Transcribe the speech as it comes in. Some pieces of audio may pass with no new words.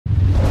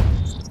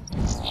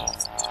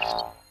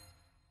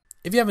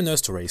If you haven't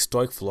noticed already,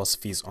 Stoic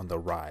philosophy is on the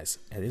rise,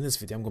 and in this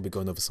video I'm going to be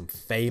going over some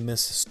famous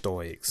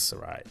Stoics,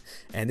 alright?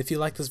 And if you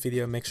like this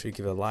video, make sure you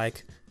give it a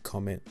like,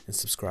 comment, and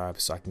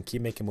subscribe so I can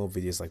keep making more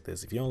videos like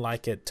this. If you don't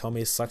like it, tell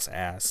me it sucks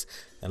ass,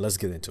 and let's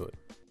get into it.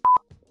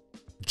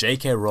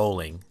 J.K.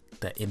 Rowling,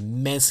 the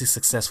immensely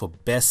successful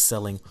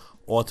best-selling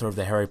author of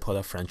the Harry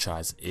Potter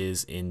franchise,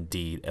 is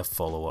indeed a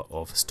follower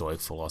of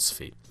Stoic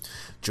philosophy.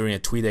 During a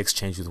Twitter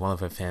exchange with one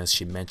of her fans,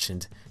 she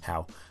mentioned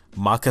how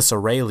Marcus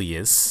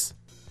Aurelius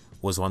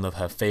was one of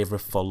her favorite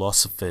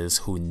philosophers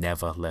who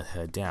never let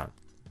her down.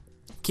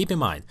 Keep in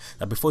mind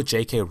that before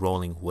J.K.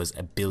 Rowling was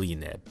a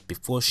billionaire,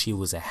 before she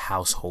was a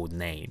household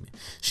name,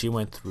 she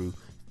went through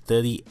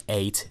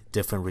 38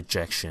 different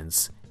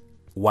rejections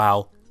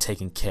while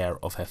taking care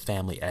of her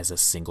family as a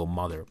single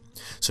mother.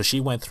 So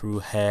she went through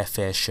her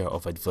fair share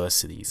of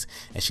adversities,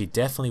 and she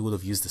definitely would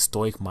have used the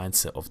Stoic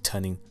mindset of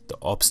turning the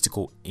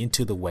obstacle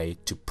into the way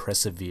to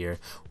persevere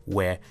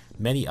where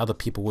many other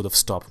people would have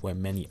stopped, where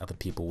many other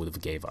people would have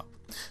gave up.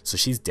 So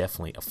she's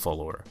definitely a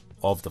follower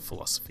of the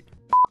philosophy.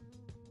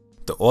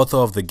 The author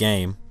of the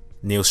game,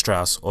 Neil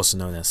Strauss, also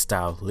known as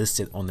Style,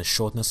 listed On the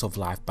Shortness of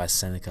Life by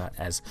Seneca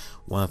as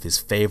one of his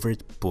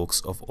favorite books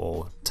of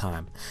all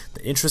time.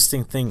 The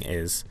interesting thing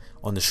is,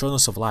 On the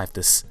Shortness of Life,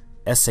 this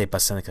essay by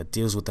Seneca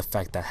deals with the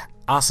fact that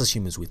us as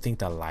humans, we think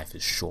that life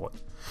is short.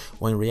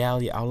 When in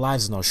reality, our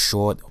lives are not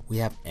short. We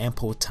have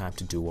ample time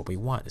to do what we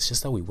want. It's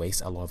just that we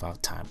waste a lot of our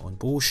time on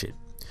bullshit.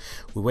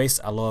 We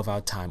waste a lot of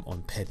our time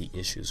on petty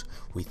issues.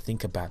 We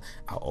think about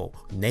our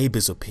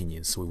neighbors'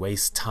 opinions. We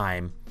waste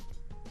time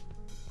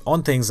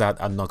on things that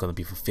are not going to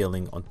be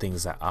fulfilling, on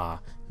things that are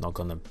not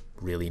going to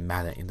really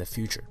matter in the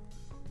future.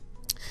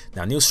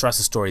 Now, Neil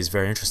Strauss's story is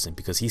very interesting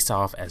because he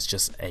started off as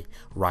just a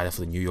writer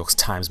for the New York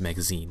Times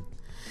magazine.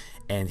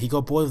 And he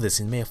got bored of this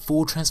and made a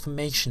full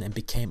transformation and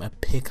became a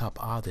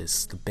pickup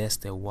artist, the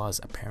best there was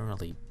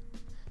apparently.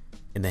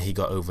 And then he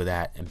got over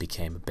that and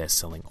became a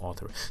best-selling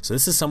author. So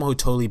this is someone who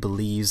totally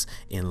believes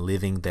in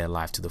living their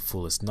life to the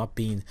fullest, not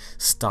being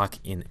stuck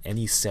in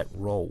any set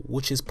role,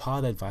 which is part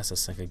of the advice that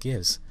Seneca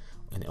gives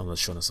on the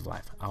shortness of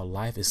life. Our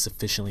life is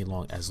sufficiently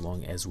long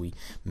as we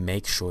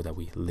make sure that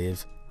we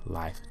live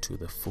life to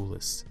the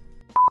fullest.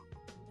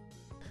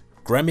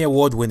 Grammy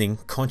Award-winning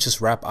conscious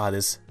rap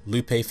artist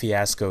Lupe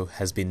Fiasco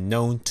has been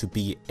known to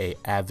be an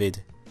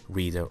avid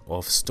reader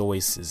of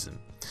Stoicism.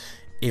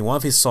 In one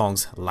of his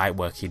songs,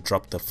 Lightwork, he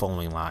dropped the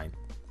following line: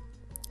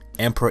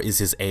 "Emperor is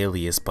his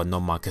alias, but not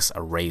Marcus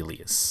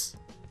Aurelius."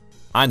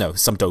 I know,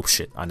 some dope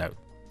shit, I know.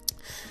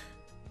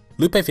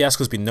 Lupe Fiasco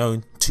has been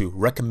known to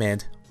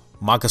recommend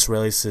Marcus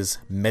Aurelius'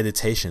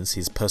 Meditations,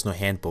 his personal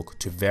handbook,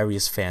 to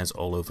various fans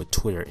all over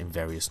Twitter in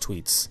various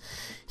tweets.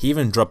 He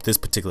even dropped this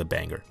particular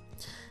banger: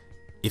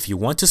 "If you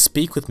want to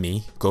speak with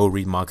me, go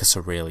read Marcus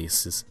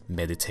Aurelius'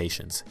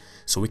 Meditations,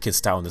 so we can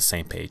start on the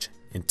same page.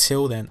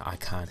 Until then, I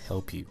can't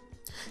help you."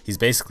 He's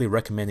basically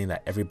recommending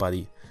that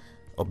everybody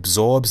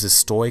absorbs the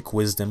Stoic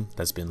wisdom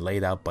that's been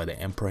laid out by the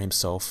emperor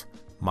himself,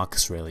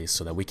 Marcus Aurelius,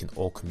 so that we can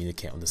all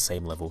communicate on the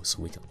same level,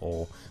 so we can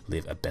all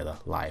live a better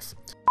life.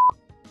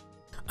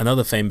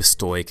 Another famous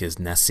Stoic is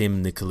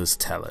Nassim Nicholas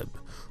Taleb,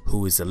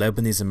 who is a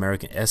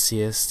Lebanese-American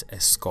essayist, a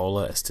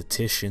scholar, a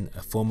statistician,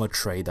 a former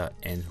trader,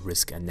 and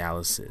risk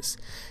analysis.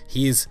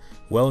 He is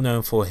well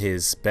known for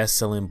his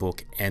best-selling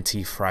book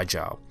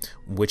Anti-Fragile,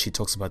 in which he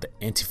talks about the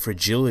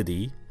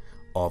anti-fragility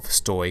of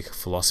Stoic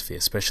philosophy,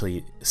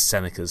 especially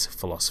Seneca's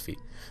philosophy.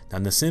 Now,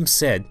 Nassim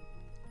said,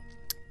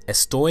 "A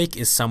Stoic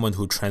is someone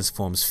who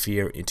transforms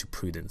fear into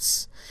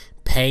prudence,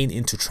 pain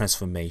into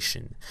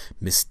transformation,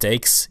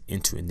 mistakes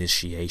into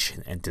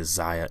initiation, and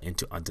desire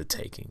into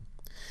undertaking."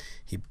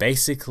 He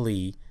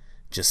basically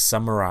just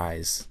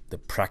summarized the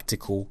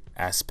practical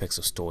aspects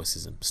of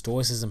Stoicism.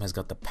 Stoicism has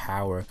got the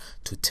power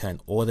to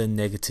turn all the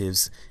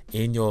negatives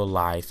in your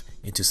life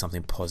into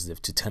something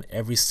positive, to turn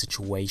every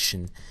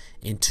situation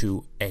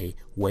into a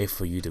way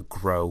for you to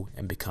grow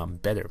and become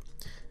better.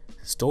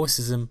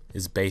 Stoicism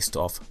is based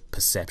off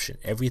perception.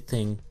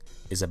 Everything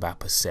is about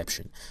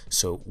perception.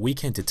 So we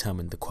can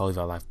determine the quality of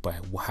our life by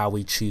how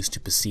we choose to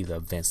perceive the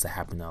events that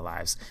happen in our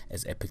lives,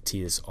 as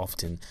Epictetus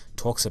often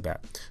talks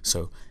about.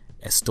 So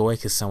a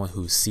Stoic is someone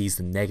who sees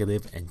the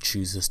negative and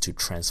chooses to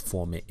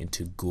transform it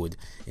into good,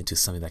 into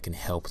something that can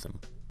help them.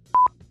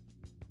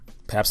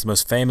 Perhaps the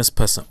most famous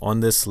person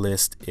on this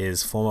list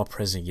is former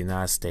President of the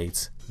United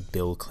States,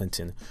 Bill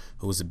Clinton,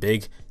 who was a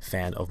big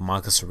fan of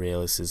Marcus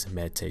Aurelius'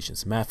 Meditations.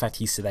 As a matter of fact,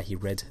 he said that he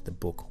read the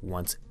book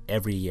once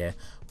every year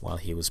while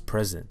he was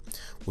president,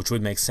 which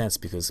would make sense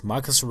because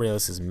Marcus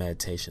Aurelius'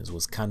 Meditations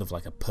was kind of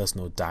like a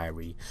personal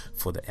diary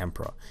for the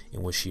emperor,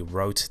 in which he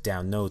wrote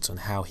down notes on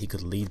how he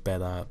could lead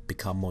better,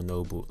 become more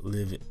noble,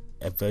 live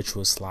a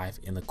virtuous life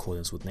in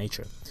accordance with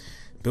nature.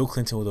 Bill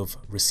Clinton would have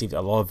received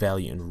a lot of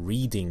value in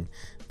reading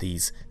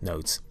these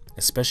notes,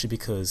 especially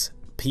because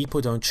people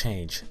don't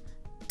change.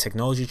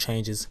 Technology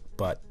changes,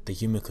 but the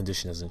human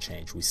condition doesn't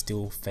change. We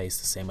still face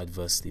the same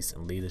adversities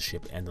in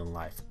leadership and in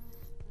life.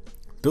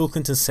 Bill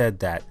Clinton said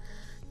that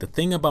The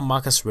thing about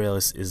Marcus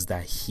Aurelius is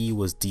that he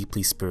was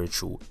deeply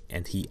spiritual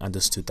and he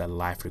understood that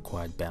life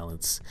required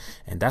balance.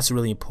 And that's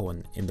really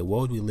important in the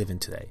world we live in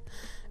today.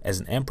 As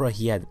an emperor,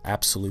 he had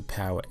absolute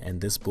power,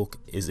 and this book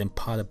is in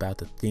part about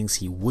the things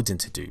he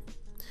wouldn't do.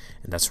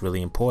 And that's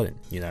really important.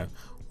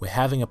 We're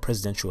having a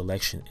presidential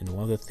election, and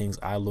one of the things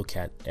I look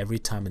at every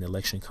time an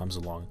election comes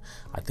along,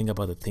 I think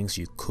about the things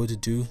you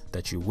could do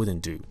that you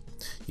wouldn't do.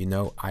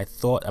 I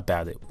thought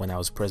about it when I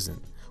was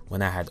president,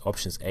 when I had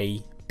options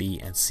A, B,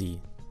 and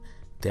C.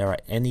 There are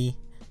any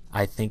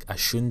I think I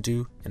shouldn't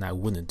do and I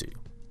wouldn't do.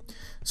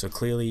 So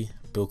clearly,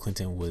 Bill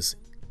Clinton was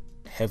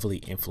heavily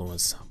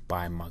influenced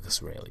by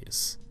Marcus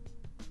Aurelius.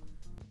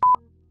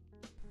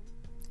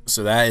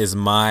 So that is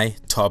my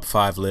top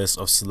 5 list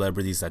of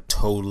celebrities that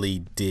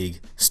totally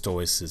dig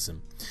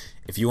Stoicism.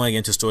 If you want to get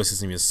into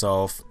Stoicism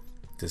yourself,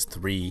 there's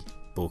 3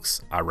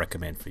 books I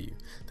recommend for you.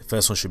 The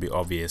first one should be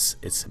obvious.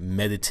 It's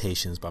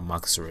Meditations by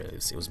Marcus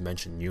Aurelius. It was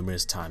mentioned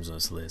numerous times on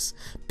this list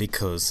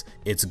because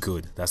it's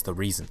good. That's the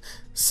reason.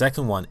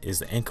 Second one is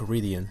The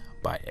Enchiridion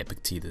by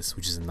Epictetus,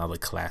 which is another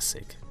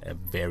classic. A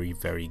very,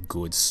 very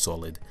good,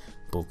 solid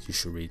book you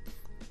should read.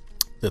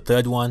 The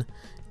third one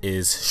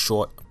is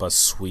short but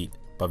sweet,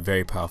 but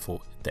very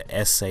powerful, The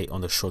Essay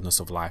on the Shortness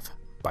of Life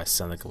by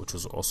Seneca, which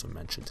was also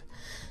mentioned.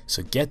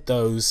 So get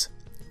those,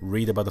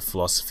 read about the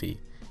philosophy,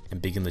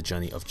 and begin the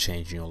journey of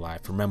changing your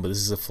life. Remember, this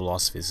is a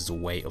philosophy, this is a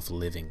way of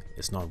living.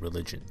 It's not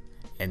religion.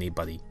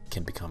 Anybody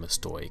can become a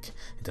Stoic.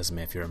 It doesn't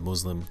matter if you're a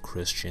Muslim,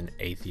 Christian,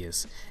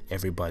 atheist,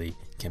 everybody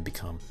can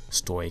become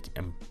Stoic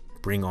and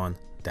bring on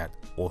that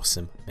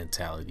awesome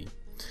mentality.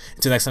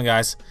 Until next time,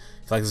 guys,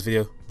 if you like this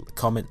video,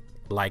 comment,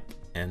 like,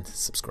 and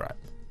subscribe.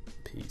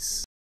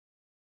 Peace.